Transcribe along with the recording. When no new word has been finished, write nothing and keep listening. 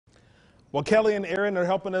Well, Kelli and Erin are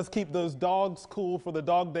helping us keep those dogs cool for the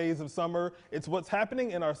dog days of summer. It's what's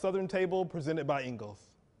happening in our Southern Table presented by Ingles.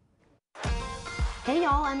 Hey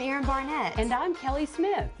y'all, I'm Erin Barnett. And I'm Kelli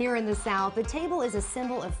Smith. Here in the South, the table is a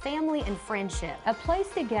symbol of family and friendship. A place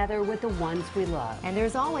together with the ones we love. And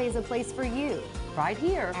there's always a place for you. Right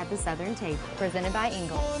here at the Southern Table, presented by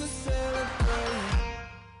Ingles.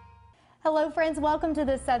 Hello friends, welcome to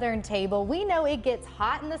the Southern Table. We know it gets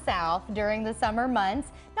hot in the South during the summer months,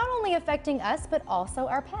 not only affecting us, but also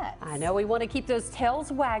our pets. I know we want to keep those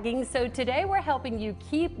tails wagging, so today we're helping you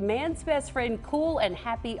keep man's best friend cool and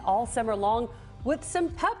happy all summer long with some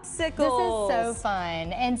popsicles. This is so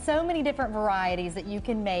fun, and so many different varieties that you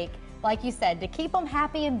can make, like you said, to keep them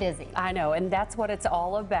happy and busy. I know, and that's what it's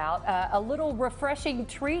all about. A little refreshing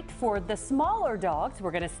treat for the smaller dogs.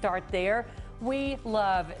 We're going to start there. We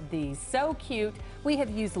love these, so cute. We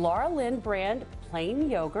have used Laura Lynn brand plain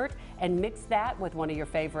yogurt and mixed that with one of your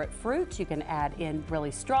favorite fruits. You can add in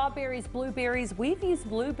really strawberries, blueberries. We've used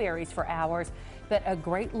blueberries for hours, but a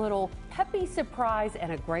great little peppy surprise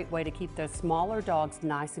and a great way to keep those smaller dogs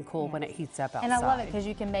nice and cool when it heats up outside. And I love it because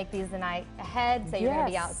you can make these the night ahead, say you're going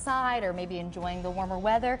to be outside or maybe enjoying the warmer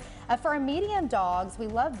weather. For our medium dogs, we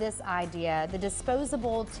love this idea, the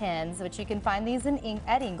disposable tins, which you can find these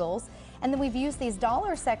at Ingles. And then we've used these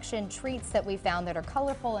dollar section treats that we found that are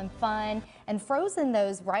colorful and fun, and frozen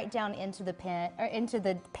those right down into the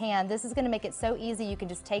pan. This is going to make it so easy. You can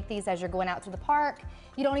just take these as you're going out to the park.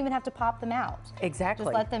 You don't even have to pop them out. Exactly.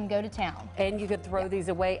 Just let them go to town. And you could throw these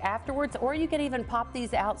away afterwards, or you can even pop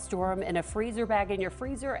these out, store them in a freezer bag in your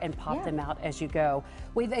freezer, and pop them out as you go.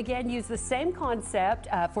 We've again used the same concept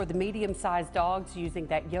for the medium-sized dogs, using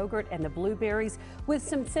that yogurt and the blueberries with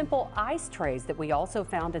some simple ice trays that we also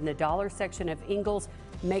found in the dollar section of Ingles,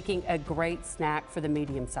 making a great snack for the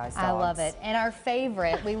medium-sized dogs. I love it. And our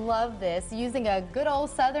favorite, we love this, using a good old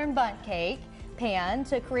Southern bundt cake pan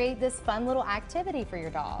to create this fun little activity for your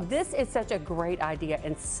dog. This is such a great idea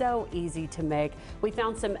and so easy to make. We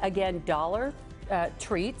found some, again, dollar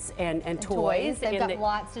treats and toys. They've got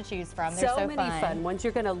lots to choose from. They're so many fun ones.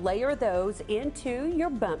 You're going to layer those into your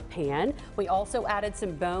bundt pan. We also added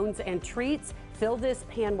some bones and treats. Fill this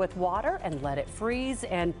pan with water and let it freeze,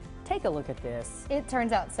 and take a look at this. It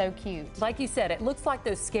turns out so cute. Like you said, it looks like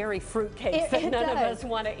those scary fruit cakes that none of us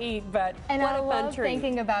want to eat, but what a fun treat. And I love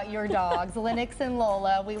thinking about your dogs, Lennox and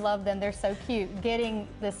Lola. We love them. They're so cute. Getting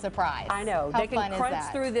this surprise. I know. How they can fun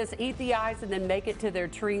crunch through this, eat the ice, and then make it to their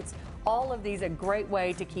treats. All of these a great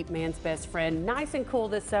way to keep man's best friend nice and cool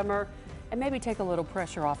this summer, and maybe take a little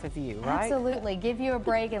pressure off of you, right? Absolutely. Give you a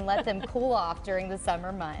break and let them cool off during the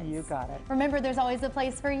summer months. You got it. Remember, there's always a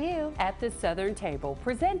place for you at the Southern Table,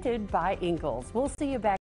 presented by Ingles. We'll see you back